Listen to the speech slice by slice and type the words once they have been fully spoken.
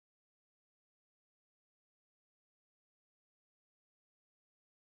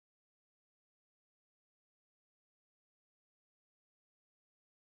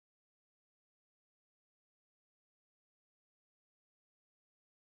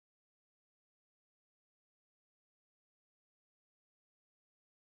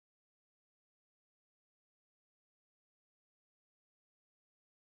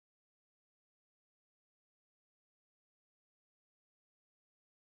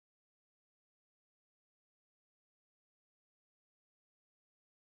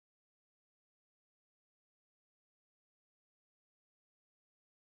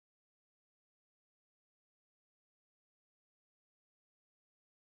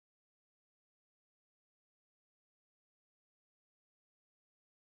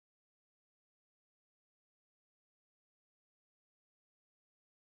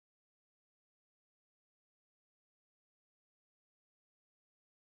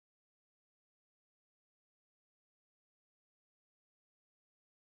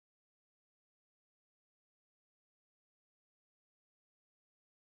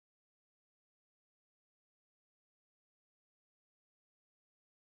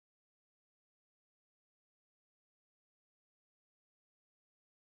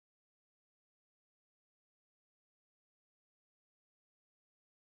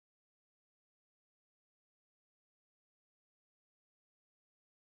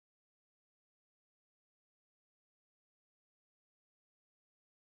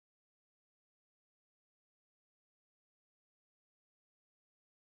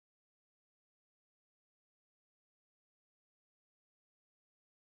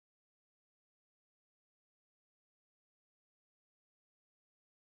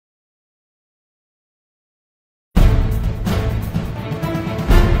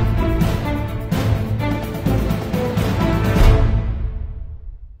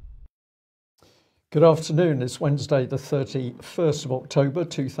Good afternoon. It's Wednesday, the 31st of October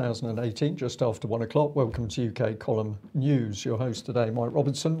 2018, just after 1 o'clock. Welcome to UK Column News. Your host today, Mike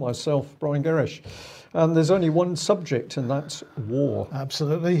Robinson, myself, Brian Gerrish. And there's only one subject, and that's war.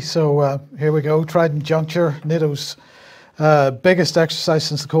 Absolutely. So here we go. Trident Juncture, NATO's biggest exercise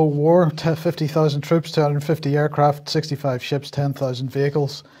since the Cold War. 50,000 troops, 250 aircraft, 65 ships, 10,000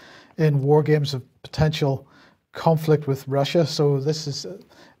 vehicles in war games of potential conflict with Russia. So this is...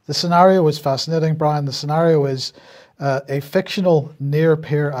 The scenario is fascinating, Brian. The scenario is a fictional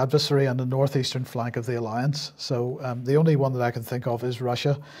near-peer adversary on the northeastern flank of the alliance. So the only one that I can think of is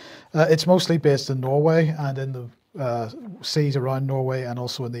Russia. It's mostly based in Norway and in the seas around Norway and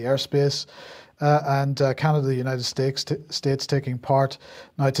also in the airspace. And Canada, the United States taking part.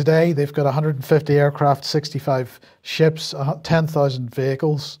 Now today they've got 150 aircraft, 65 ships, 10,000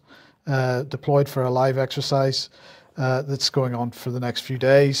 vehicles deployed for a live exercise. That's going on for the next few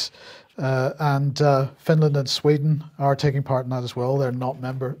days. And Finland and Sweden are taking part in that as well. They're not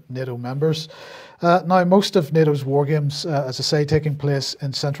NATO members. Now, most of NATO's war games, as I say, taking place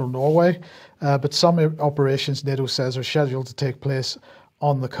in central Norway, but some operations NATO says are scheduled to take place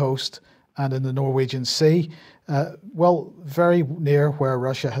on the coast and in the Norwegian Sea. Well, very near where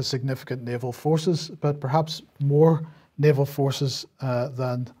Russia has significant naval forces, but perhaps more naval forces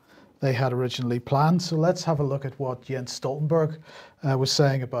than they had originally planned. So let's have a look at what Jens Stoltenberg was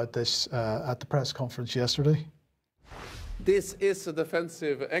saying about this at the press conference yesterday. This is a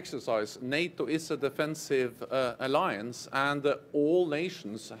defensive exercise. NATO is a defensive alliance, and all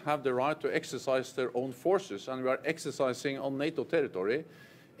nations have the right to exercise their own forces. And we are exercising on NATO territory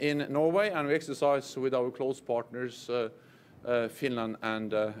in Norway, and we exercise with our close partners, Finland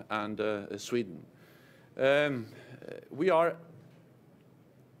and Sweden. We are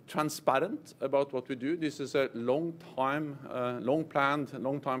transparent about what we do. This is a long time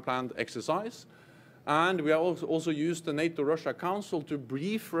planned exercise, and we have also used the NATO-Russia Council to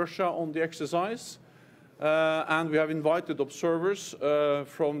brief Russia on the exercise, and we have invited observers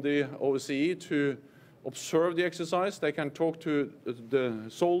from the OSCE to observe the exercise. They can talk to the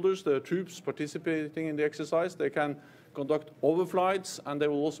soldiers, the troops participating in the exercise. They can conduct overflights, and they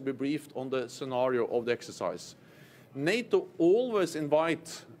will also be briefed on the scenario of the exercise. NATO always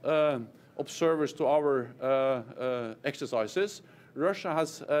invites observers to our exercises. Russia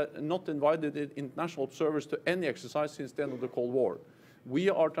has not invited international observers to any exercise since the end of the Cold War. We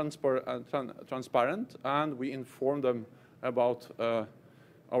are transparent, and we inform them about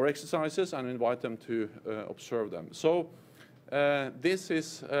our exercises and invite them to observe them. So this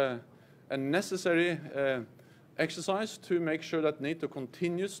is a necessary exercise to make sure that NATO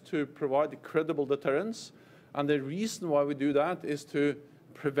continues to provide credible deterrence. And the reason why we do that is to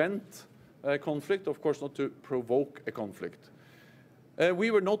prevent a conflict, of course not to provoke a conflict. We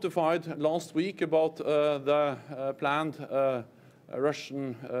were notified last week about the planned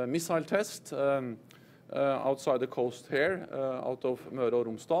Russian missile test outside the coast here, out of Møre og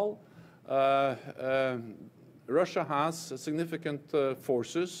Romsdal. Russia has significant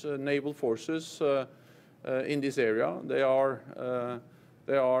forces, naval forces in this area.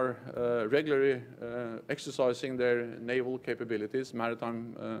 They are regularly exercising their naval capabilities,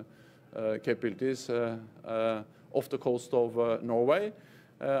 maritime capabilities off the coast of Norway.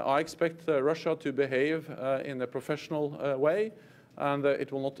 I expect Russia to behave in a professional way, and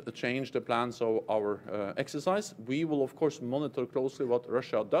it will not change the plans of our exercise. We will, of course, monitor closely what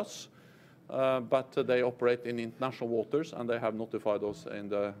Russia does, but they operate in international waters, and they have notified us in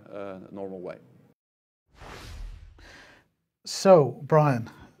the normal way. So,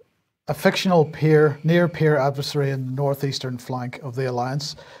 Brian, a fictional near-peer adversary in the northeastern flank of the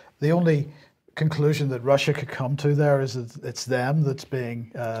alliance. The only conclusion that Russia could come to there is that it's them that's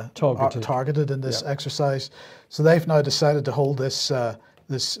being targeted in this exercise. So they've now decided to hold this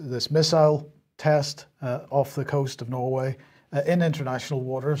missile test off the coast of Norway in international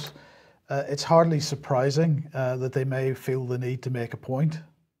waters. It's hardly surprising that they may feel the need to make a point.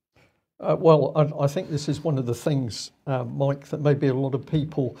 Well, I think this is one of the things, Mike, that maybe a lot of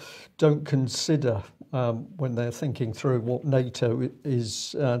people don't consider when they're thinking through what NATO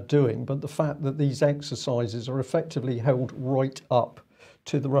is doing. But the fact that these exercises are effectively held right up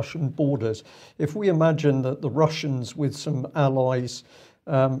to the Russian borders. If we imagine that the Russians with some allies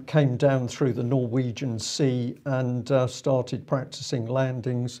came down through the Norwegian Sea and started practicing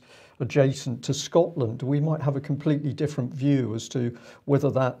landings adjacent to Scotland, we might have a completely different view as to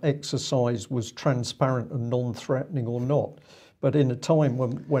whether that exercise was transparent and non-threatening or not. But in a time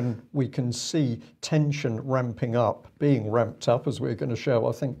when we can see tension being ramped up, as we're going to show,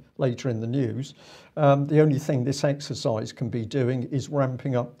 I think, later in the news, the only thing this exercise can be doing is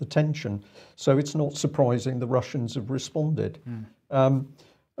ramping up the tension. So it's not surprising the Russians have responded.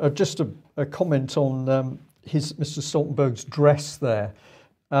 Just a comment on Mr. Stoltenberg's dress there.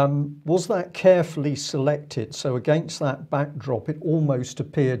 Was that carefully selected? So against that backdrop, it almost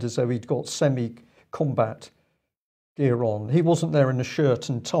appeared as though he'd got semi-combat gear on. He wasn't there in a shirt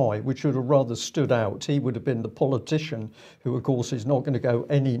and tie, which would have rather stood out. He would have been the politician who, of course, is not going to go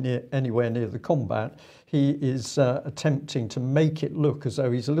anywhere near the combat. He is attempting to make it look as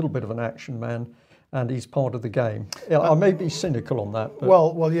though he's a little bit of an action man and he's part of the game. I may be cynical on that. But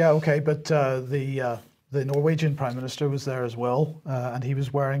well, yeah, okay, but the Norwegian Prime Minister was there as well, and he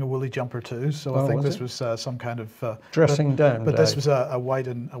was wearing a woolly jumper too. So I think this was some kind of dressing down. But this was a white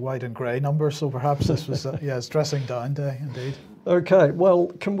and grey number, so perhaps this was it's dressing down day indeed. Okay, well,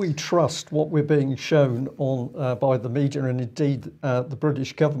 can we trust what we're being shown on by the media and indeed the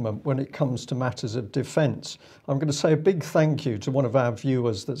British government when it comes to matters of defence? I'm going to say a big thank you to one of our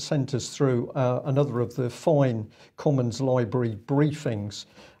viewers that sent us through another of the fine Commons Library briefings.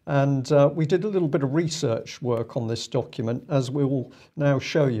 And we did a little bit of research work on this document, as we will now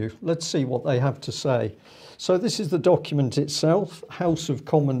show you. Let's see what they have to say. So this is the document itself, House of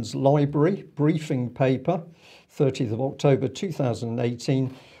Commons Library, briefing paper, 30th of October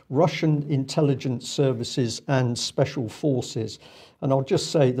 2018, Russian Intelligence Services and Special Forces. And I'll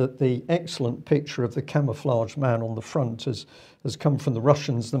just say that the excellent picture of the camouflage man on the front has come from the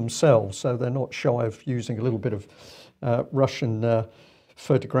Russians themselves, so they're not shy of using a little bit of Russian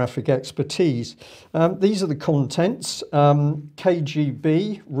photographic expertise. These are the contents.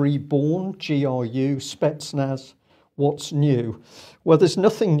 KGB, Reborn, GRU, Spetsnaz, what's new? Well, there's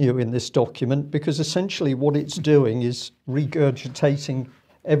nothing new in this document because essentially what it's doing is regurgitating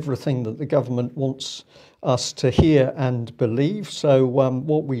everything that the government wants us to hear and believe. So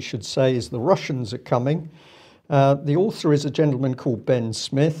what we should say is the Russians are coming. The author is a gentleman called Ben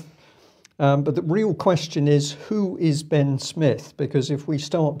Smith. But the real question is, who is Ben Smith? Because if we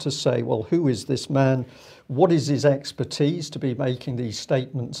start to say, well, who is this man? What is his expertise to be making these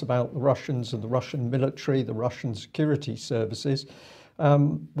statements about the Russians and the Russian military, the Russian security services?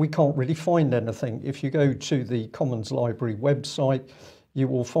 We can't really find anything. If you go to the Commons Library website, you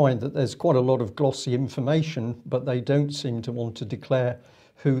will find that there's quite a lot of glossy information, but they don't seem to want to declare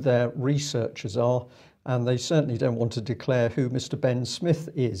who their researchers are, and they certainly don't want to declare who Mr. Ben Smith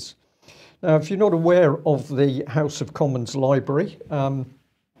is. Now, if you're not aware of the House of Commons Library,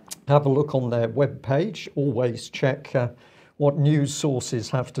 have a look on their webpage. Always check what news sources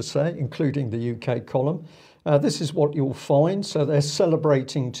have to say, including the UK column. This is what you'll find. So they're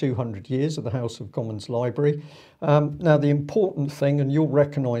celebrating 200 years of the House of Commons Library. Now, the important thing, and you'll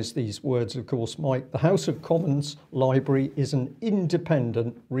recognise these words, of course, Mike, the House of Commons Library is an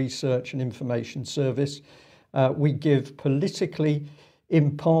independent research and information service. We give politically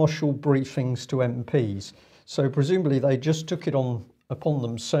impartial briefings to MPs. So presumably they just took it upon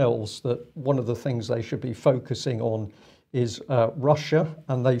themselves that one of the things they should be focusing on is Russia,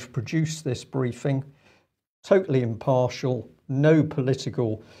 and they've produced this briefing, totally impartial, no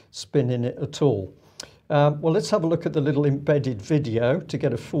political spin in it at all. Well, let's have a look at the little embedded video to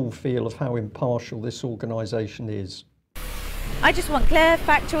get a full feel of how impartial this organisation is. I just want clear,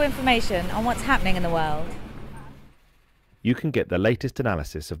 factual information on what's happening in the world. You can get the latest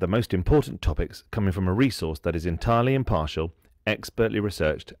analysis of the most important topics coming from a resource that is entirely impartial, expertly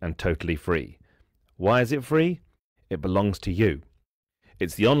researched and totally free. Why is it free? It belongs to you.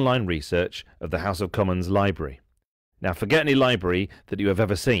 It's the online research of the House of Commons Library. Now forget any library that you have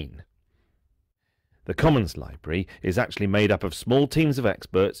ever seen. The Commons Library is actually made up of small teams of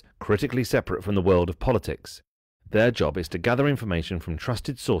experts critically separate from the world of politics. Their job is to gather information from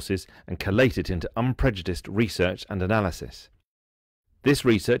trusted sources and collate it into unprejudiced research and analysis. This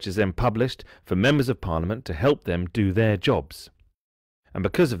research is then published for members of Parliament to help them do their jobs. And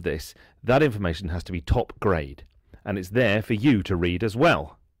because of this, that information has to be top grade, and it's there for you to read as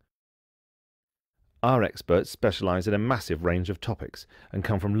well. Our experts specialise in a massive range of topics and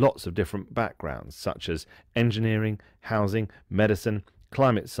come from lots of different backgrounds, such as engineering, housing, medicine,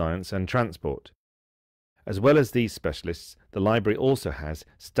 climate science and transport. As well as these specialists, the library also has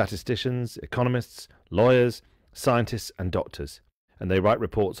statisticians, economists, lawyers, scientists and doctors, and they write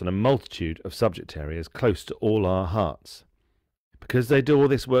reports on a multitude of subject areas close to all our hearts. Because they do all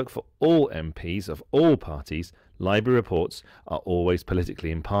this work for all MPs of all parties, library reports are always politically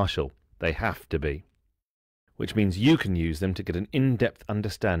impartial. They have to be. which means you can use them to get an in-depth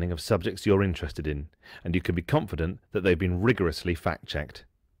understanding of subjects you're interested in, and you can be confident that they've been rigorously fact-checked.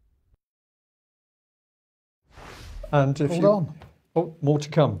 And if Hold on. Oh, more to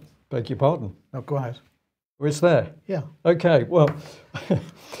come. Beg your pardon. No, go ahead. Is there? Yeah. Okay, well,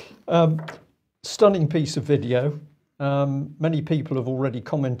 stunning piece of video. Many people have already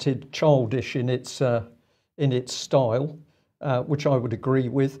commented childish in its style, which I would agree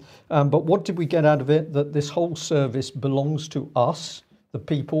with. But what did we get out of it? That this whole service belongs to us, the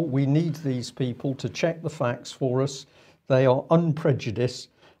people. We need these people to check the facts for us. They are unprejudiced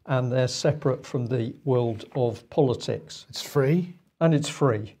and they're separate from the world of politics. It's free? And it's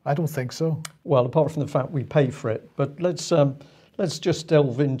free. I don't think so. Well, apart from the fact we pay for it. But let's just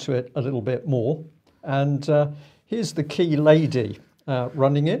delve into it a little bit more. And here's the key lady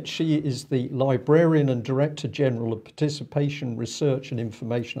running it. She is the Librarian and Director General of Participation, Research and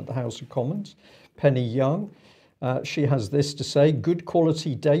Information at the House of Commons, Penny Young. She has this to say: good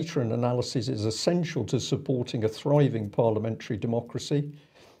quality data and analysis is essential to supporting a thriving parliamentary democracy.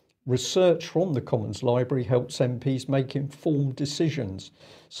 Research from the Commons Library helps MPs make informed decisions.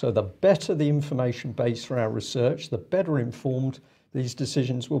 So the better the information base for our research, the better informed these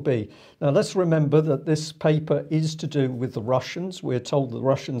decisions will be. Now let's remember that this paper is to do with the Russians. We're told the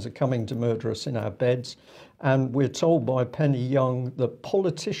Russians are coming to murder us in our beds. And we're told by Penny Young that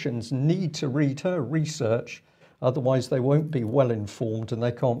politicians need to read her research, otherwise they won't be well informed and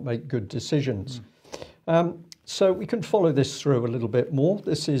they can't make good decisions. So we can follow this through a little bit more.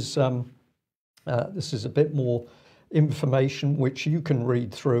 This is a bit more information which you can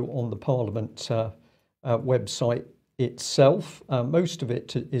read through on the Parliament website itself. Most of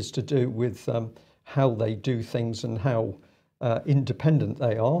it is to do with how they do things and how independent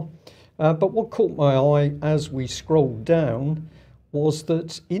they are. But what caught my eye as we scrolled down was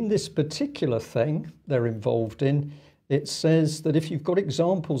that in this particular thing they're involved in, it says that if you've got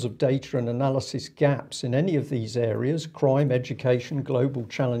examples of data and analysis gaps in any of these areas, crime, education, global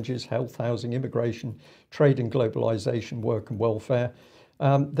challenges, health, housing, immigration, trade and globalization, work and welfare,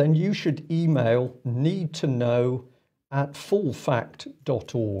 then you should email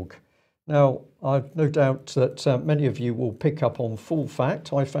needtoknow@fullfact.org. Now, I've no doubt that many of you will pick up on Full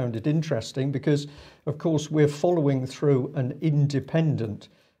Fact. I found it interesting because, of course, we're following through an independent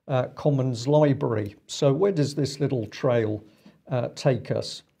Commons Library. So where does this little trail take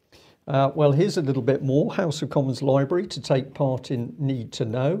us? Well, here's a little bit more. House of Commons Library to take part in Need to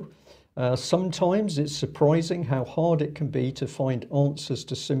Know. Sometimes it's surprising how hard it can be to find answers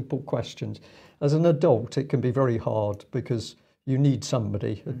to simple questions. As an adult, it can be very hard because you need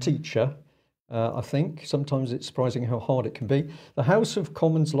somebody, a teacher, I think. Sometimes it's surprising how hard it can be. The House of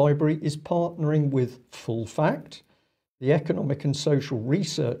Commons Library is partnering with Full Fact, the Economic and Social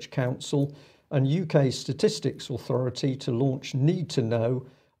Research Council and UK Statistics Authority to launch Need to Know,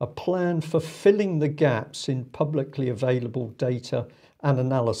 a plan for filling the gaps in publicly available data and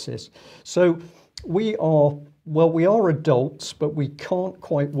analysis. So we are adults, but we can't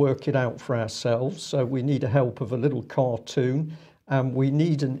quite work it out for ourselves. So we need the help of a little cartoon, and we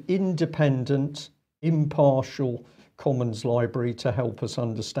need an independent, impartial Commons Library to help us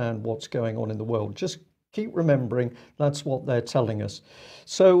understand what's going on in the world. Just keep remembering that's what they're telling us.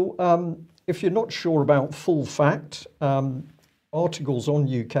 So if you're not sure about Full Fact, articles on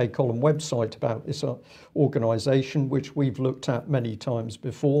UK Column website about this organisation, which we've looked at many times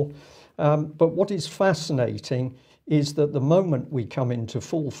before. But what is fascinating is that the moment we come into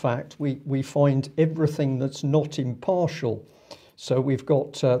Full Fact, we find everything that's not impartial. So we've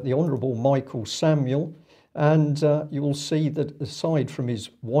got the Honourable Michael Samuel, and you will see that aside from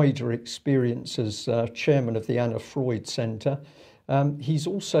his wider experience as chairman of the Anna Freud Centre, he's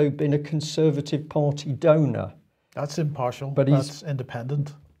also been a Conservative Party donor. That's impartial, but that's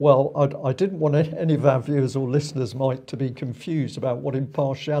independent. Well, I didn't want any of our viewers or listeners to be confused about what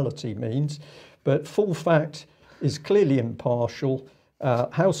impartiality means, but Full Fact is clearly impartial.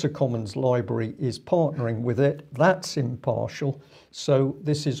 House of Commons Library is partnering with it. That's impartial. So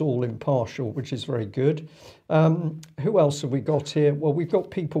this is all impartial, which is very good. Who else have we got here? Well, we've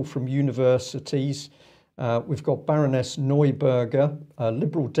got people from universities. We've got Baroness Neuberger, a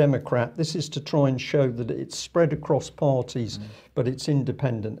Liberal Democrat. This is to try and show that it's spread across parties, but it's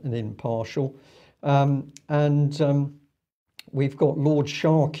independent and impartial. We've got Lord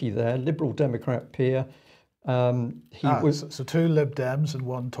Sharkey there, Liberal Democrat peer. So two Lib Dems and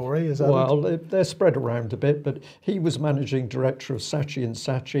one Tory, is that well, they're spread around a bit, but he was managing director of Saatchi &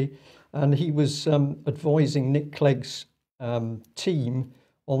 Saatchi, and he was advising Nick Clegg's team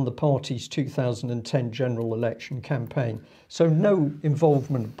on the party's 2010 general election campaign. So no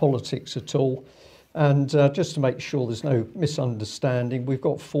involvement in politics at all. And just to make sure there's no misunderstanding, we've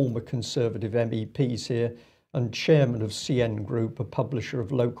got former Conservative MEPs here and chairman of CN Group, a publisher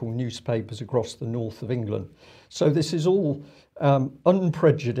of local newspapers across the north of England. So this is all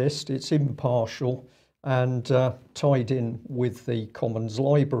unprejudiced, it's impartial and tied in with the Commons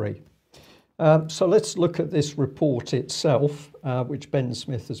Library. So let's look at this report itself, which Ben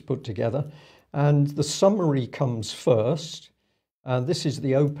Smith has put together. And the summary comes first. And this is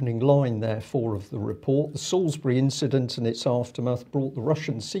the opening line, therefore, of the report. The Salisbury incident and its aftermath brought the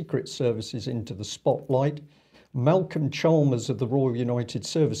Russian secret services into the spotlight. Malcolm Chalmers of the Royal United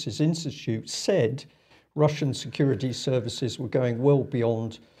Services Institute said Russian security services were going well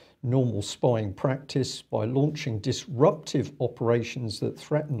beyond normal spying practice by launching disruptive operations that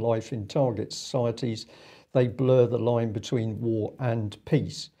threaten life in target societies. They blur the line between war and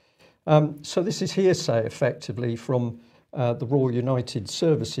peace. So this is hearsay, effectively, from the Royal United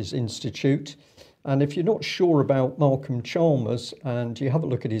Services Institute. And if you're not sure about Malcolm Chalmers and you have a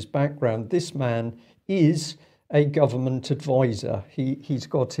look at his background, this man is a government advisor. He's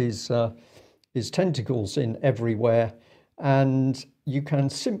got his tentacles in everywhere, and you can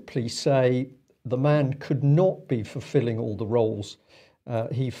simply say the man could not be fulfilling all the roles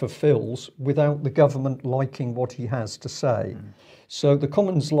he fulfills without the government liking what he has to say. So the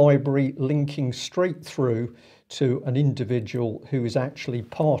Commons Library linking straight through to an individual who is actually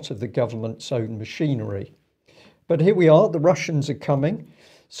part of the government's own machinery. But here we are, the Russians are coming.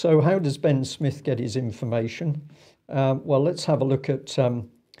 So how does Ben Smith get his information? Well, let's have a look at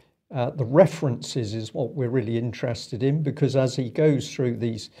the references is what we're really interested in, because as he goes through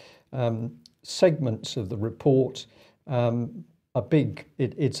these segments of the report,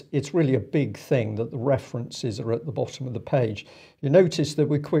 it's really a big thing that the references are at the bottom of the page. You notice that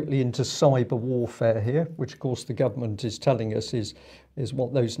we're quickly into cyber warfare here, which of course the government is telling us is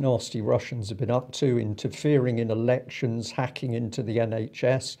what those nasty Russians have been up to, interfering in elections, hacking into the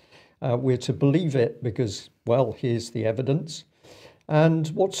NHS. We're to believe it because, well, here's the evidence. And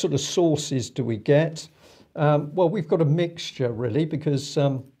what sort of sources do we get? Well, we've got a mixture really, because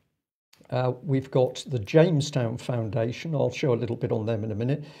we've got the Jamestown Foundation. I'll show a little bit on them in a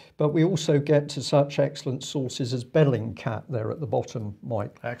minute. But we also get to such excellent sources as Bellingcat there at the bottom,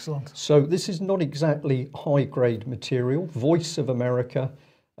 Mike. Excellent. So this is not exactly high-grade material. Voice of America,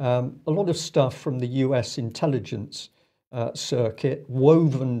 a lot of stuff from the US intelligence circuit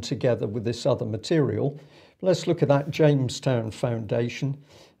woven together with this other material. Let's look at that Jamestown Foundation,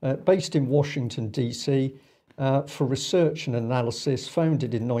 based in Washington, D.C., for research and analysis,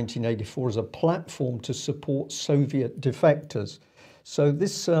 founded in 1984 as a platform to support Soviet defectors. So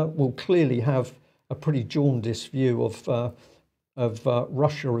this will clearly have a pretty jaundiced view of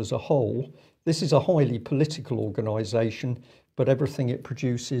Russia as a whole. This is a highly political organisation, but everything it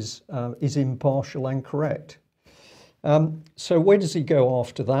produces is impartial and correct. So where does he go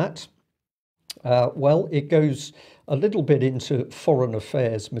after that? Well, it goes a little bit into foreign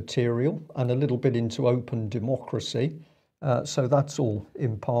affairs material and a little bit into open democracy. So that's all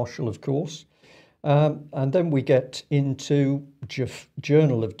impartial, of course. And then we get into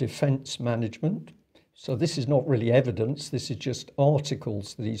Journal of Defence Management. So this is not really evidence. This is just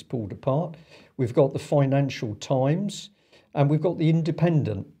articles that he's pulled apart. We've got the Financial Times and we've got the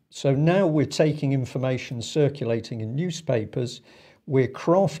Independent. So now we're taking information circulating in newspapers, we're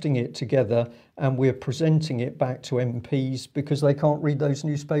crafting it together and we're presenting it back to MPs because they can't read those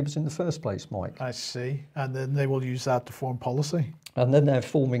newspapers in the first place, Mike. I see. And then they will use that to form policy. And then they're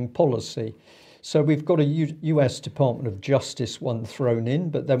forming policy. So we've got a US Department of Justice one thrown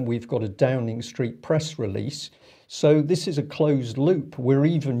in, but then we've got a Downing Street press release. So this is a closed loop. We're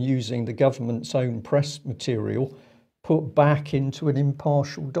even using the government's own press material put back into an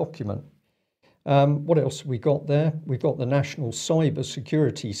impartial document. What else have we got there? We've got the National Cyber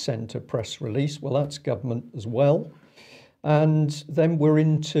Security Centre press release. Well, that's government as well. And then we're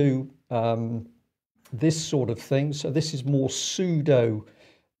into this sort of thing. So this is more pseudo,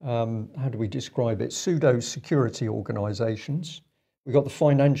 how do we describe it? Pseudo security organisations. We've got the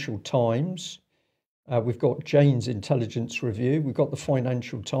Financial Times. We've got Jane's Intelligence Review. We've got the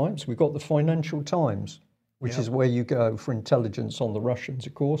Financial Times. We've got the Financial Times, which is where you go for intelligence on the Russians,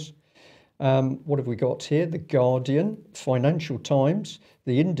 of course. What have we got here? The Guardian, Financial Times,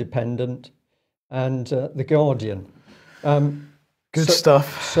 The Independent, and The Guardian. Good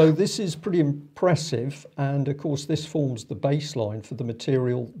stuff. So this is pretty impressive. And of course, this forms the baseline for the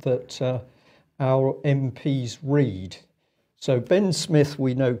material that our MPs read. So Ben Smith,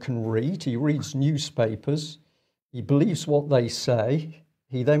 we know, can read. He reads newspapers. He believes what they say.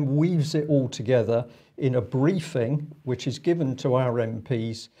 He then weaves it all together in a briefing, which is given to our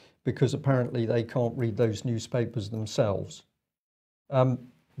MPs because apparently they can't read those newspapers themselves.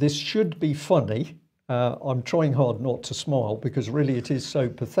 This should be funny. I'm trying hard not to smile because really it is so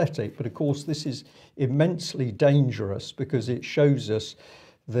pathetic. But of course, this is immensely dangerous because it shows us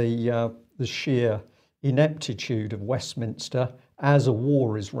the sheer ineptitude of Westminster as a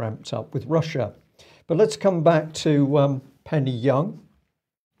war is ramped up with Russia. But let's come back to Penny Young.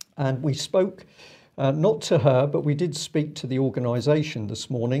 And we spoke not to her, but we did speak to the organisation this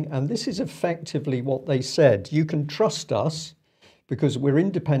morning. And this is effectively what they said. You can trust us because we're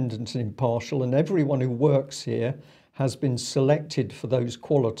independent and impartial, and everyone who works here has been selected for those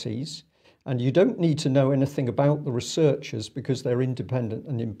qualities. And you don't need to know anything about the researchers because they're independent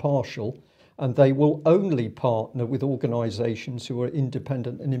and impartial, and they will only partner with organisations who are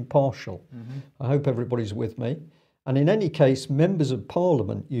independent and impartial. I hope everybody's with me. And in any case, members of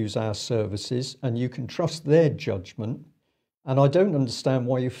Parliament use our services, and you can trust their judgment. And I don't understand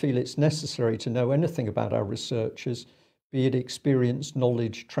why you feel it's necessary to know anything about our researchers, be it experience,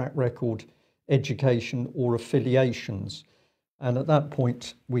 knowledge, track record, education, or affiliations. And at that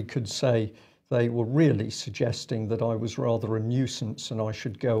point, we could say they were really suggesting that I was rather a nuisance and I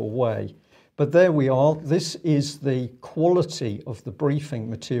should go away. But there we are. This is the quality of the briefing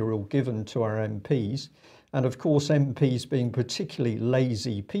material given to our MPs. And of course, MPs, being particularly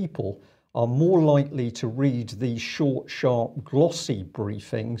lazy people, are more likely to read these short, sharp, glossy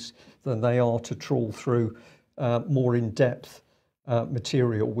briefings than they are to trawl through more in-depth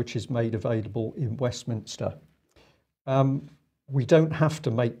material which is made available in Westminster. We don't have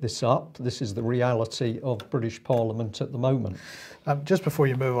to make this up. This is the reality of British Parliament at the moment. Just before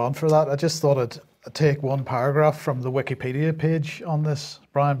you move on for that, I just thought I'd take one paragraph from the Wikipedia page on this,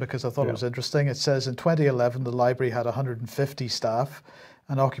 Brian, because I thought it was interesting. It says in 2011, the library had 150 staff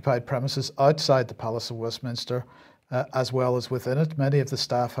and occupied premises outside the Palace of Westminster, as well as within it. Many of the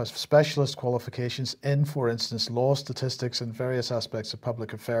staff have specialist qualifications in, for instance, law, statistics, and various aspects of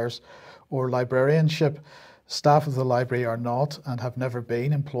public affairs or librarianship. Staff of the library are not and have never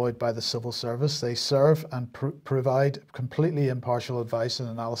been employed by the civil service. They serve and provide completely impartial advice and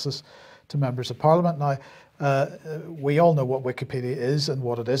analysis to members of Parliament. Now, we all know what Wikipedia is and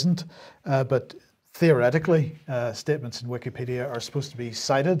what it isn't, but theoretically, statements in Wikipedia are supposed to be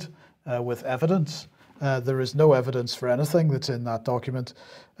cited with evidence. There is no evidence for anything that's in that document.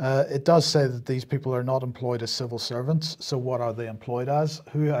 It does say that these people are not employed as civil servants. So what are they employed as?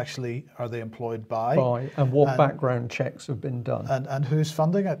 Who actually are they employed by? And what background checks have been done? And who's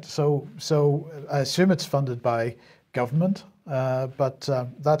funding it? So I assume it's funded by government, but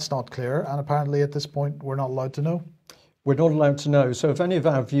that's not clear. And apparently at this point, we're not allowed to know. We're not allowed to know. So if any of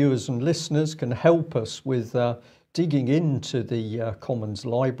our viewers and listeners can help us with digging into the Commons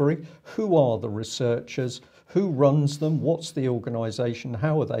Library, who are the researchers, who runs them, what's the organisation,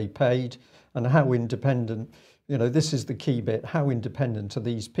 how are they paid, and how independent, this is the key bit, how independent are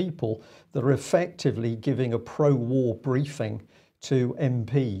these people that are effectively giving a pro-war briefing to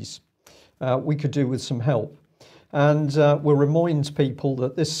MPs? We could do with some help. And we'll remind people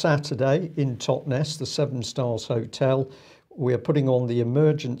that this Saturday in Totnes, the Seven Stars Hotel, we're putting on the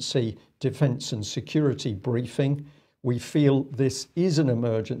emergency defence and security briefing. We feel this is an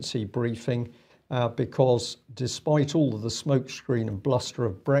emergency briefing because despite all of the smokescreen and bluster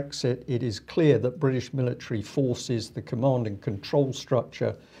of Brexit, it is clear that British military forces, the command and control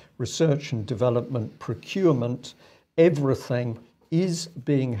structure, research and development, procurement, everything is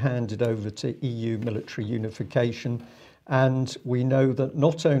being handed over to EU military unification. And we know that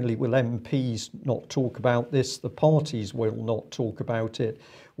not only will MPs not talk about this, the parties will not talk about it.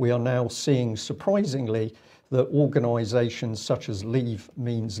 We are now seeing, surprisingly, that organisations such as Leave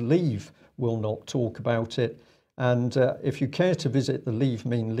Means Leave will not talk about it. And if you care to visit the Leave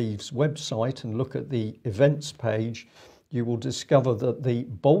Mean Leave's website and look at the events page, you will discover that the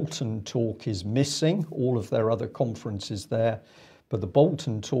Bolton talk is missing, all of their other conferences there, but the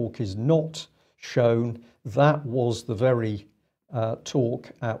Bolton talk is not shown. That was the very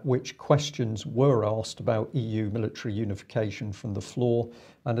talk at which questions were asked about EU military unification from the floor,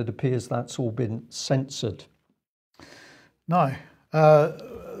 and it appears that's all been censored. Now,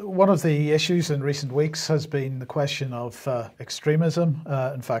 one of the issues in recent weeks has been the question of extremism,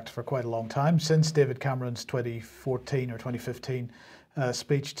 in fact, for quite a long time, since David Cameron's 2014 or 2015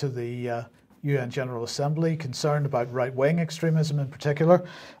 speech to the UN General Assembly, concerned about right-wing extremism in particular.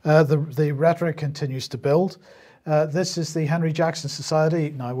 The rhetoric continues to build. This is the Henry Jackson Society.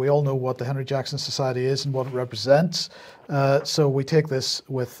 Now, we all know what the Henry Jackson Society is and what it represents, so we take this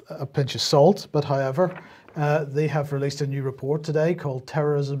with a pinch of salt. But however, they have released a new report today called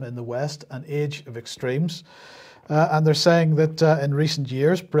Terrorism in the West, an Age of Extremes. And they're saying that in recent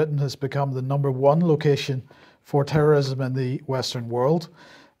years, Britain has become the #1 location for terrorism in the Western world.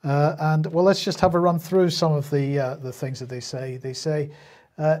 And well, let's just have a run through some of the things that they say. They say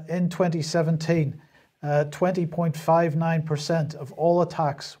in 2017, 20.59% of all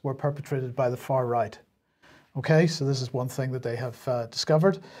attacks were perpetrated by the far right. Okay, so this is one thing that they have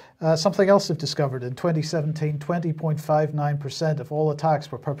discovered. Something else they've discovered in 2017, 20.59% of all attacks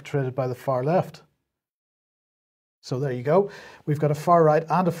were perpetrated by the far left. So there you go. We've got a far right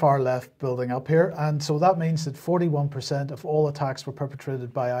and a far left building up here. And so that means that 41% of all attacks were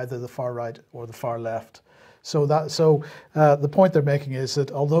perpetrated by either the far right or the far left. So the point they're making is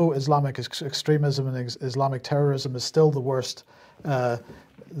that although Islamic extremism and Islamic terrorism is still the worst, that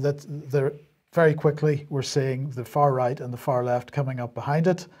they're very quickly we're seeing the far right and the far left coming up behind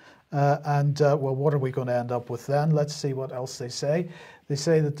it. Well, what are we going to end up with then? Let's see what else they say. They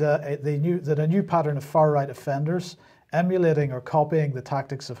say that a new pattern of far right offenders emulating or copying the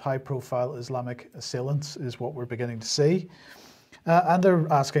tactics of high-profile Islamic assailants is what we're beginning to see. And they're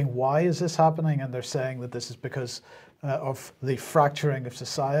asking, why is this happening? And they're saying that this is because of the fracturing of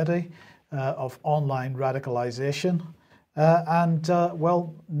society, of online radicalization,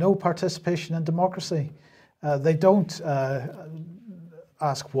 well, no participation in democracy. They don't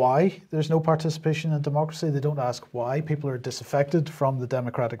ask why there's no participation in democracy. They don't ask why people are disaffected from the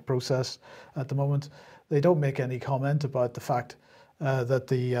democratic process at the moment. They don't make any comment about the fact that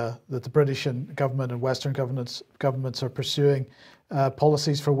the British government and Western governments are pursuing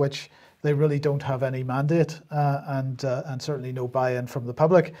policies for which they really don't have any mandate and certainly no buy-in from the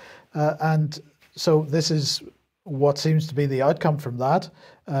public. And so this is what seems to be the outcome from that,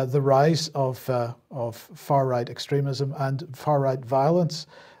 the rise of far-right extremism and far-right violence,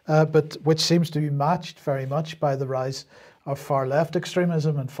 but which seems to be matched very much by the rise of far-left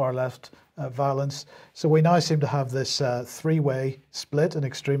extremism and far-left violence. So we now seem to have this three-way split in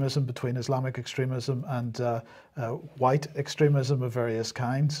extremism between Islamic extremism and white extremism of various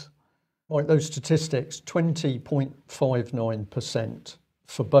kinds. Like those statistics, 20.59%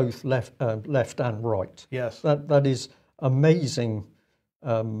 for both left and right. Yes. That is amazing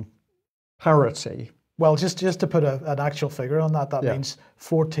parity. Well, just to put an actual figure on that means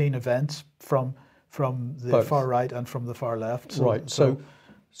 14 events from the both. Far right and from the far left. Right.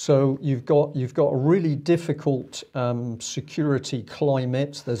 So you've got a really difficult security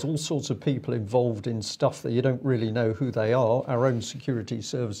climate. There's all sorts of people involved in stuff that you don't really know who they are. Our own security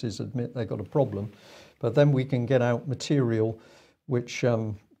services admit they've got a problem, but then we can get out material which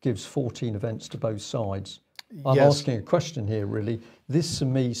gives 14 events to both sides. I'm asking a question here, really. This, to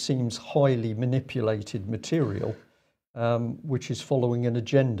me, seems highly manipulated material, which is following an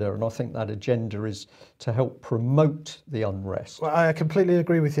agenda, and I think that agenda is to help promote the unrest. Well, I completely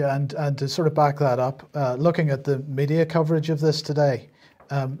agree with you, and to sort of back that up, looking at the media coverage of this today,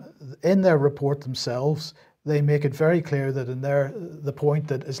 in their report themselves, they make it very clear that the point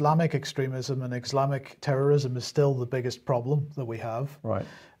that Islamic extremism and Islamic terrorism is still the biggest problem that we have. Right.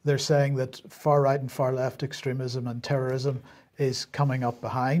 They're saying that far right and far left extremism and terrorism is coming up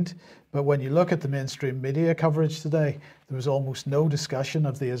behind. But when you look at the mainstream media coverage today, there was almost no discussion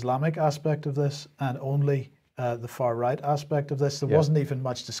of the Islamic aspect of this and only the far right aspect of this. There wasn't even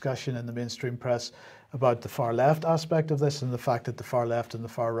much discussion in the mainstream press about the far left aspect of this and the fact that the far left and the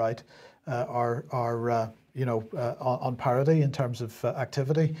far right are on parity in terms of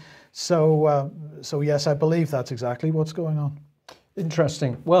activity. So yes, I believe that's exactly what's going on.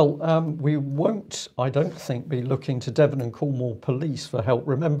 Interesting. Well, we won't, I don't think, be looking to Devon and Cornwall Police for help.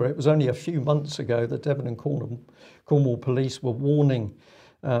 Remember, it was only a few months ago that Devon and Cornwall Police were warning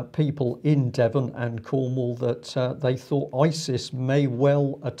people in Devon and Cornwall that they thought ISIS may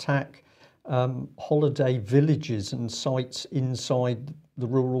well attack holiday villages and sites inside the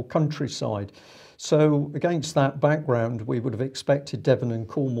rural countryside. So against that background, we would have expected Devon and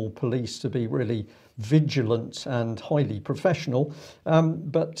Cornwall Police to be really vigilant and highly professional,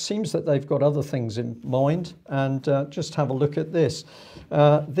 but seems that they've got other things in mind. And just have a look at this.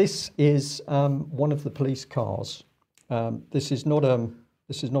 This is one of the police cars. This is not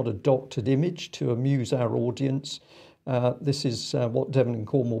a doctored image to amuse our audience. This is what Devon and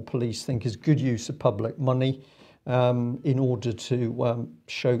Cornwall Police think is good use of public money in order to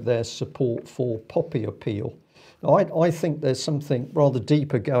show their support for Poppy Appeal. Now, I think there's something rather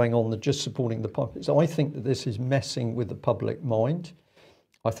deeper going on than just supporting the poppies. I think that this is messing with the public mind.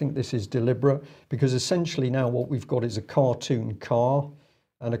 I think this is deliberate because essentially now what we've got is a cartoon car,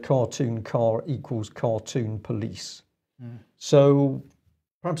 and a cartoon car equals cartoon police. So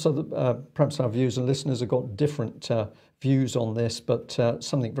Perhaps our viewers and listeners have got different views on this, but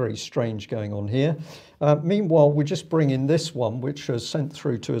something very strange going on here. Meanwhile, we just bring in this one, which was sent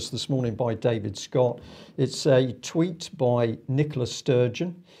through to us this morning by David Scott. It's a tweet by Nicola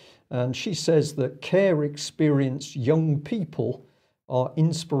Sturgeon, and she says that care experienced young people are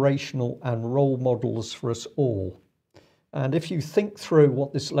inspirational and role models for us all. And if you think through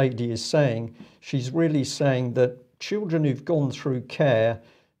what this lady is saying, she's really saying that children who've gone through care,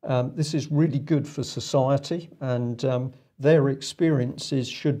 this is really good for society, and their experiences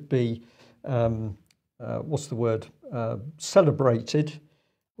should be, celebrated.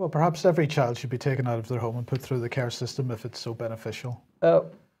 Well, perhaps every child should be taken out of their home and put through the care system if it's so beneficial.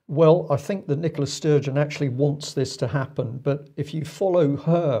 Well, I think that Nicola Sturgeon actually wants this to happen, but if you follow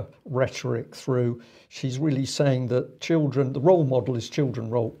her rhetoric through, she's really saying that children, the role model is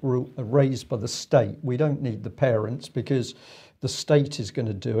children raised by the state. We don't need the parents because the state is going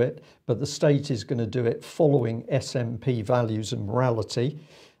to do it, but the state is going to do it following SMP values and morality.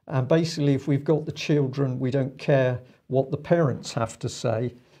 And basically, if we've got the children, we don't care what the parents have to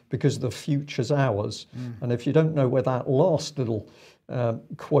say because the future's ours. And if you don't know where that last little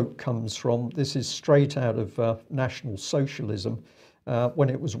quote comes from, this is straight out of National Socialism, when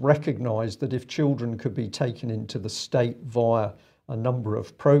it was recognised that if children could be taken into the state via a number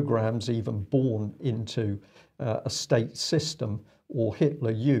of programs, even born into a state system or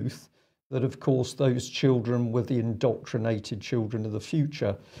Hitler Youth, that of course those children were the indoctrinated children of the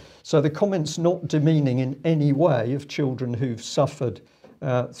future. So the comment's not demeaning in any way of children who've suffered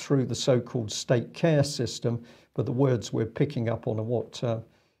through the so-called state care system, but the words we're picking up on are what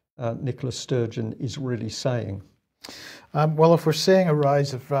Nicola Sturgeon is really saying. Well, if we're seeing a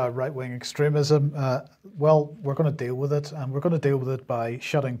rise of right-wing extremism, well, we're going to deal with it, and we're going to deal with it by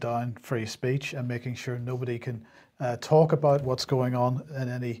shutting down free speech and making sure nobody can talk about what's going on in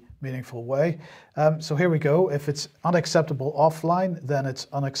any meaningful way. So here we go. If it's unacceptable offline, then it's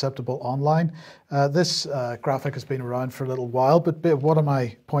unacceptable online. This graphic has been around for a little while, but what am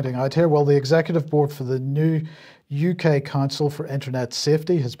I pointing out here? Well, the executive board for the new UK Council for Internet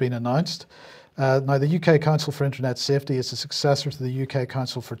Safety has been announced. Now, the UK Council for Internet Safety is a successor to the UK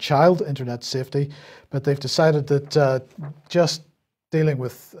Council for Child Internet Safety, but they've decided that just dealing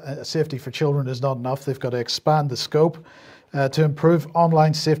with safety for children is not enough. They've got to expand the scope to improve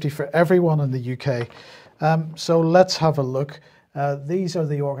online safety for everyone in the UK. So let's have a look. These are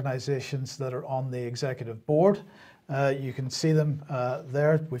the organisations that are on the executive board. You can see them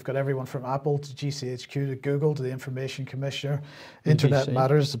there. We've got everyone from Apple to GCHQ to Google to the Information Commissioner, Internet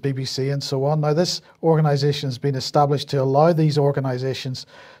Matters, the BBC and so on. Now this organisation has been established to allow these organisations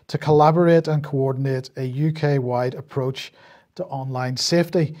to collaborate and coordinate a UK-wide approach to online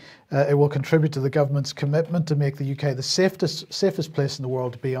safety. It will contribute to the government's commitment to make the UK the safest place in the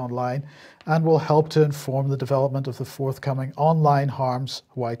world to be online, and will help to inform the development of the forthcoming Online Harms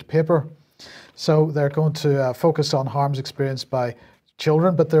White Paper. So they're going to focus on harms experienced by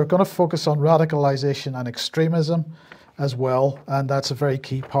children, but they're going to focus on radicalisation and extremism as well, and that's a very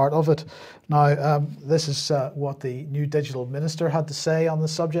key part of it. Now, this is what the new digital minister had to say on the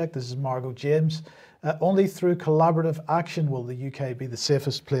subject. This is Margot James. Only through collaborative action will the UK be the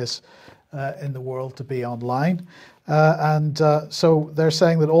safest place in the world to be online. So they're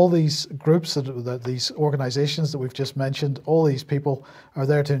saying that all these groups, that these organisations that we've just mentioned, all these people are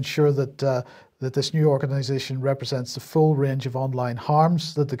there to ensure that that this new organisation represents the full range of online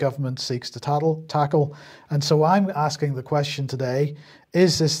harms that the government seeks to tackle. And so I'm asking the question today,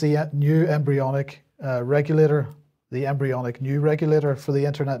 is this the new embryonic regulator, the embryonic new regulator for the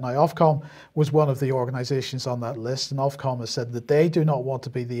internet? Now, Ofcom was one of the organisations on that list, and Ofcom has said that they do not want to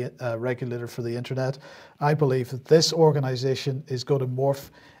be the regulator for the internet. I believe that this organisation is going to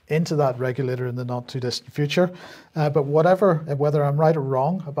morph into that regulator in the not too distant future. But whether I'm right or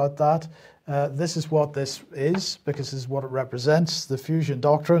wrong about that, this is what this is, because this is what it represents, the fusion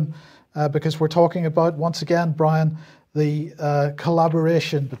doctrine, because we're talking about, once again, Brian, the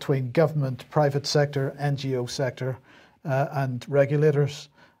collaboration between government, private sector, NGO sector, and regulators,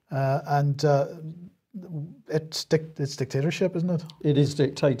 and it's dictatorship, isn't it? It is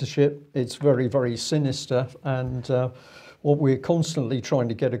dictatorship. It's very, very sinister, and what we're constantly trying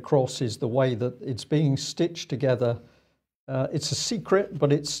to get across is the way that it's being stitched together. It's a secret,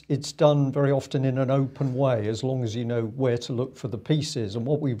 but it's done very often in an open way, as long as you know where to look for the pieces. And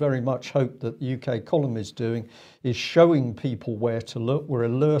what we very much hope that the UK column is doing is showing people where to look. We're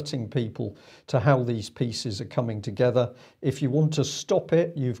alerting people to how these pieces are coming together. If you want to stop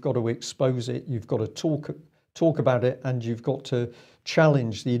it, you've got to expose it. You've got to talk about it, and you've got to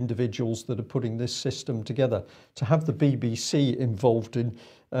challenge the individuals that are putting this system together. To have the BBC involved in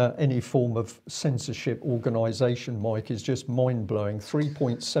any form of censorship organisation, Mike, is just mind-blowing.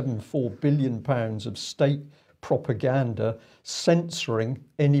 £3.74 billion of state propaganda censoring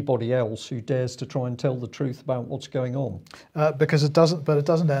anybody else who dares to try and tell the truth about what's going on. Because it doesn't, but it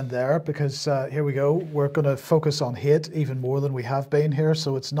doesn't end there, because here we go, we're going to focus on hate even more than we have been here.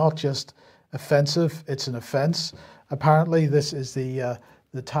 So it's not just offensive, it's an offence. Apparently this is the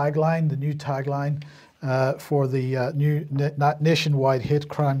tagline, the new tagline for the new nationwide hate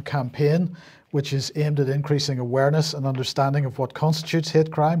crime campaign, which is aimed at increasing awareness and understanding of what constitutes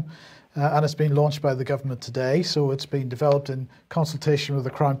hate crime. And it's been launched by the government today. So it's been developed in consultation with the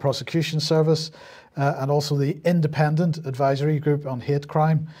Crown Prosecution Service and also the Independent Advisory Group on Hate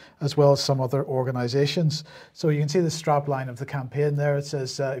Crime, as well as some other organisations. So you can see the strapline of the campaign there. It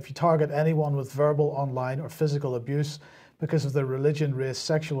says, if you target anyone with verbal, online or physical abuse because of their religion, race,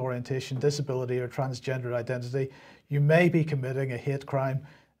 sexual orientation, disability or transgender identity, you may be committing a hate crime.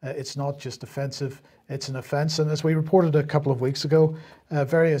 It's not just offensive, it's an offence. And as we reported a couple of weeks ago,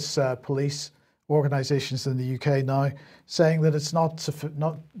 various police organisations in the UK now saying that it's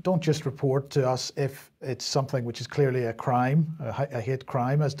don't just report to us if it's something which is clearly a crime, a hate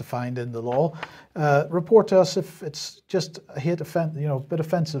crime as defined in the law. Report to us if it's just a hate offence, a bit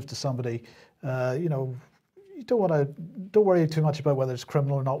offensive to somebody. You don't worry too much about whether it's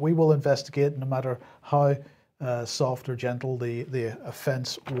criminal or not. We will investigate no matter how soft or gentle the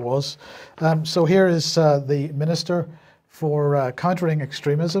offence was. So here is the Minister for Countering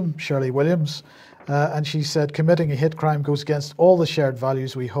Extremism, Shirley Williams, and she said, committing a hate crime goes against all the shared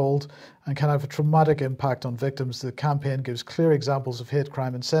values we hold and can have a traumatic impact on victims. The campaign gives clear examples of hate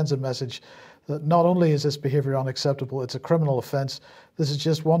crime and sends a message that not only is this behaviour unacceptable, it's a criminal offence. This is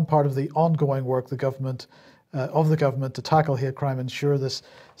just one part of the ongoing work the government to tackle hate crime and ensure this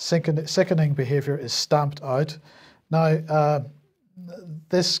sickening behaviour is stamped out. Now,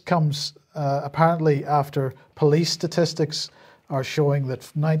 this comes apparently after police statistics are showing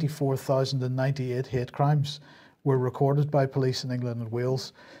that 94,098 hate crimes were recorded by police in England and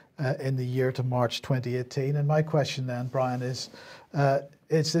Wales in the year to March 2018. And my question then, Brian,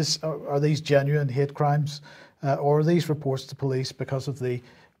 are these genuine hate crimes or are these reports to police because of the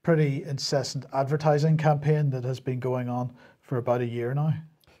pretty incessant advertising campaign that has been going on for about a year now?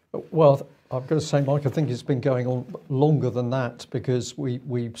 Well, I've got to say, Mike, I think it's been going on longer than that, because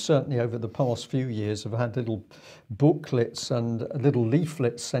we certainly over the past few years have had little booklets and little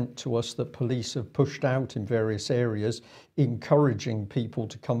leaflets sent to us that police have pushed out in various areas, encouraging people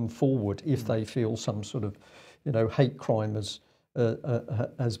to come forward if they feel some sort of, hate crime has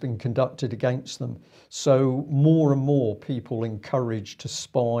been conducted against them. So more and more people encouraged to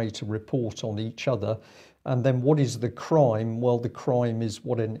spy, to report on each other. And then what is the crime? Well, the crime is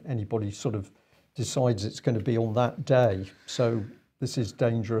what anybody sort of decides it's going to be on that day. So this is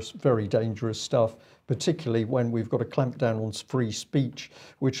dangerous, very dangerous stuff, particularly when we've got to clamp down on free speech,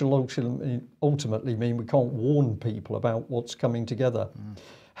 which will ultimately mean we can't warn people about what's coming together.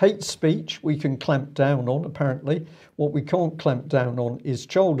 Hate speech we can clamp down on, apparently. What we can't clamp down on is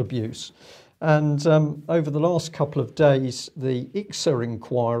child abuse. And over the last couple of days, the ICSA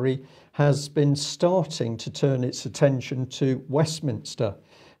inquiry has been starting to turn its attention to Westminster.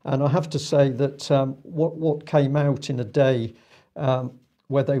 And I have to say that what came out in a day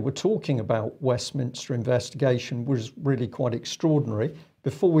where they were talking about Westminster investigation was really quite extraordinary.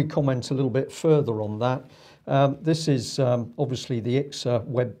 Before we comment a little bit further on that, this is obviously the ICSA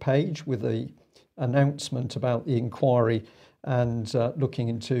webpage with the announcement about the inquiry and looking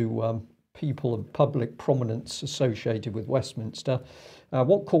into people of public prominence associated with Westminster.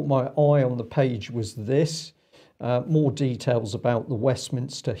 What caught my eye on the page was this. More details about the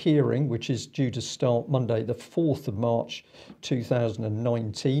Westminster hearing, which is due to start Monday, the 4th of March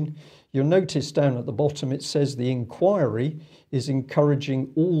 2019. You'll notice down at the bottom it says the inquiry is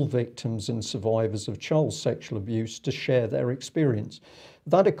encouraging all victims and survivors of child sexual abuse to share their experience.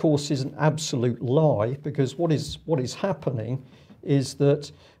 That, of course, is an absolute lie, because what is happening is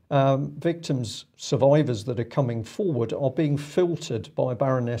that victims, survivors that are coming forward are being filtered by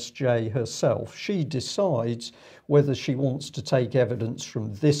Baroness J herself. She decides whether she wants to take evidence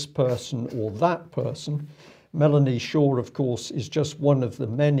from this person or that person. Melanie Shaw, of course, is just one of the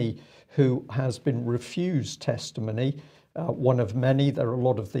many who has been refused testimony. One of many, there are a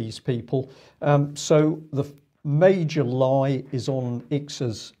lot of these people. So the major lie is on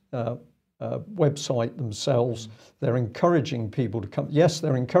ICSA's website themselves. They're encouraging people to come. Yes,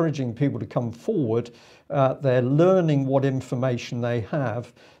 they're encouraging people to come forward. They're learning what information they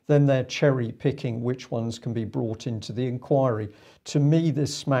have. Then they're cherry picking which ones can be brought into the inquiry. To me,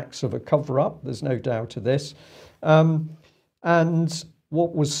 this smacks of a cover-up. There's no doubt of this. And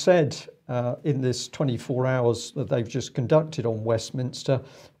what was said in this 24 hours that they've just conducted on Westminster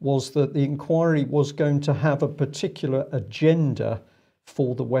was that the inquiry was going to have a particular agenda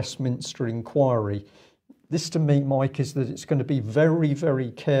for the Westminster inquiry. This to me, Mike, is that it's going to be very,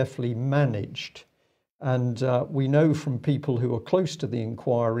 very carefully managed. And we know from people who are close to the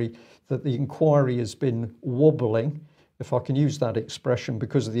inquiry that the inquiry has been wobbling, if I can use that expression,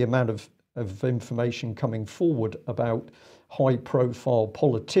 because of the amount of information coming forward about high-profile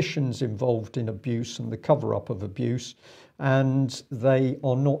politicians involved in abuse and the cover-up of abuse, and they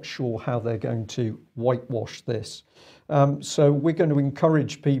are not sure how they're going to whitewash this. So we're going to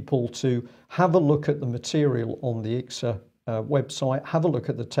encourage people to have a look at the material on the ICSA website, have a look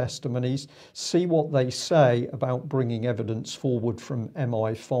at the testimonies, see what they say about bringing evidence forward from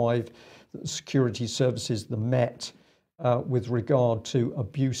MI5, the security services, the Met, with regard to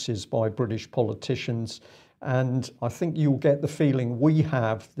abuses by British politicians. And I think you'll get the feeling we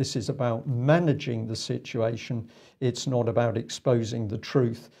have. This is about managing the situation. It's not about exposing the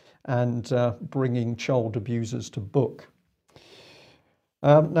truth and bringing child abusers to book.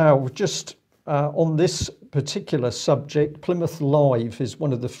 Now, just on this particular subject, Plymouth Live is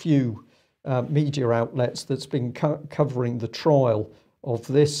one of the few media outlets that's been covering the trial of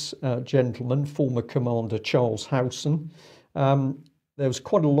this gentleman, former Commander Charles Howson. There was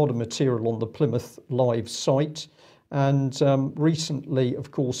quite a lot of material on the Plymouth Live site, and recently, of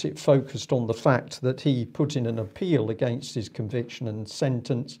course, it focused on the fact that he put in an appeal against his conviction and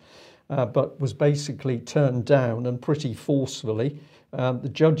sentence, but was basically turned down, and pretty forcefully. The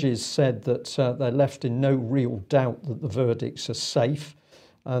judges said that they're left in no real doubt that the verdicts are safe,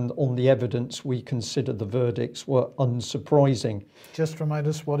 and on the evidence we consider the verdicts were unsurprising. Just remind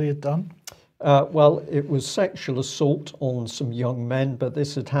us what he had done. Well, it was sexual assault on some young men, but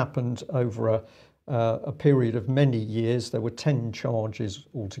this had happened over a period of many years. There were 10 charges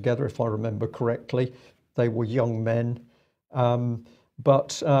altogether, if I remember correctly. They were young men.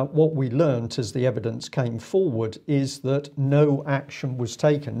 But what we learnt as the evidence came forward is that no action was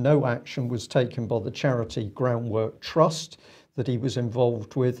taken. No action was taken by the charity Groundwork Trust that he was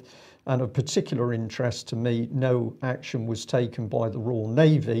involved with. And of particular interest to me, no action was taken by the Royal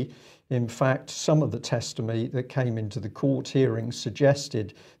Navy. In fact, some of the testimony that came into the court hearing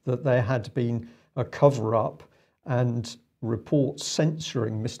suggested that there had been a cover-up, and reports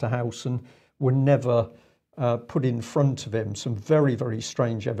censoring Mr. Howson were never put in front of him. Some very, very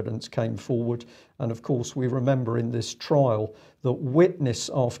strange evidence came forward. And of course, we remember in this trial that witness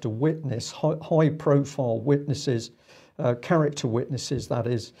after witness, high-profile witnesses, character witnesses, that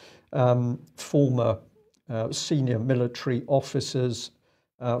is, former senior military officers,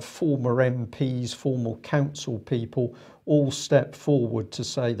 former MPs, former council people, all stepped forward to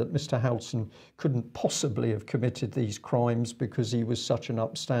say that Mr. Howson couldn't possibly have committed these crimes because he was such an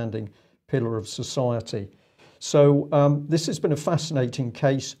upstanding pillar of society. So this has been a fascinating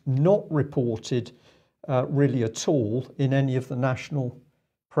case, not reported really at all in any of the national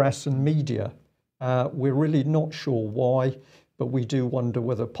press and media. We're really not sure why, but we do wonder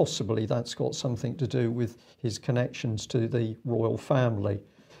whether possibly that's got something to do with his connections to the royal family.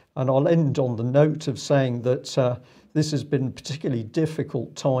 And I'll end on the note of saying that this has been a particularly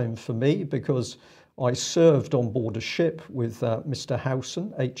difficult time for me because I served on board a ship with Mr.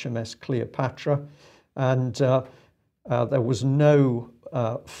 Howson, HMS Cleopatra, and there was no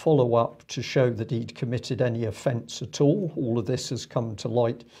follow-up to show that he'd committed any offence at all. All of this has come to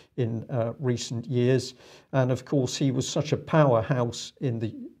light in recent years. And of course, he was such a powerhouse in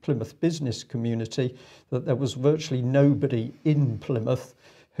the Plymouth business community that there was virtually nobody in Plymouth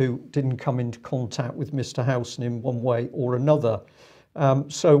who didn't come into contact with Mr. Howson in one way or another.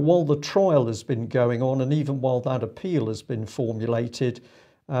 So while the trial has been going on, and even while that appeal has been formulated,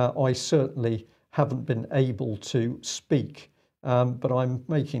 I certainly haven't been able to speak. But I'm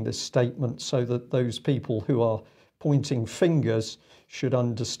making this statement so that those people who are pointing fingers should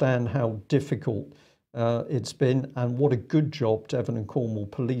understand how difficult it's been, and what a good job Devon and Cornwall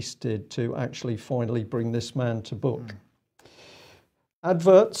Police did to actually finally bring this man to book.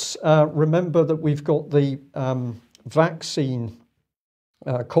 Adverts, remember that we've got the vaccine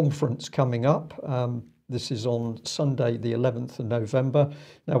conference coming up. This is on Sunday, the 11th of November.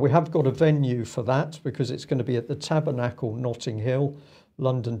 Now, we have got a venue for that because it's going to be at the Tabernacle, Notting Hill,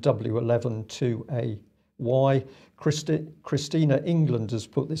 London W11 2AY. why. Christina England has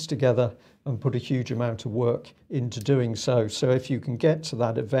put this together and put a huge amount of work into doing so. So if you can get to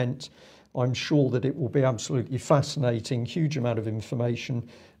that event, I'm sure that it will be absolutely fascinating, huge amount of information,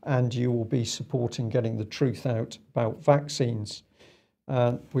 and you will be supporting getting the truth out about vaccines.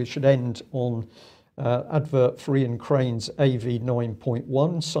 We should end on advert for Ian Crane's AV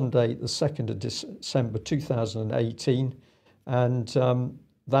 9.1, Sunday the 2nd of December 2018, and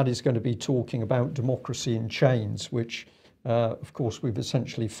that is going to be talking about democracy in chains, which of course we've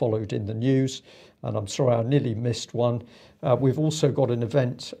essentially followed in the news, and I'm sorry I nearly missed one. We've also got an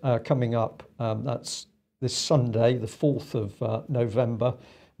event coming up, that's this Sunday the 4th of November,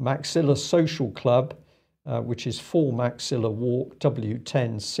 Maxilla Social Club, which is 4 Maxilla Walk,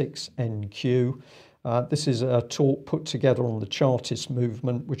 W10 6NQ. This is a talk put together on the Chartist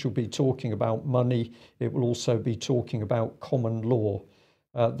movement, which will be talking about money. It will also be talking about common law.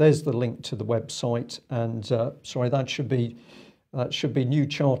 There's the link to the website, and sorry, that should be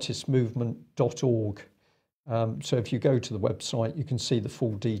newchartistmovement.org. So if you go to the website, you can see the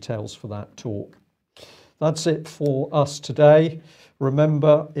full details for that talk. That's it for us today.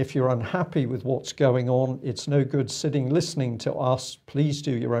 Remember, if you're unhappy with what's going on, it's no good sitting listening to us. Please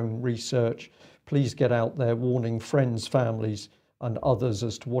do your own research. Please get out there warning friends, families, and others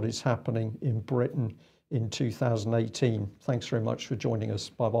as to what is happening in Britain in 2018. Thanks very much for joining us.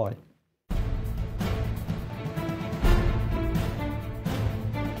 Bye-bye.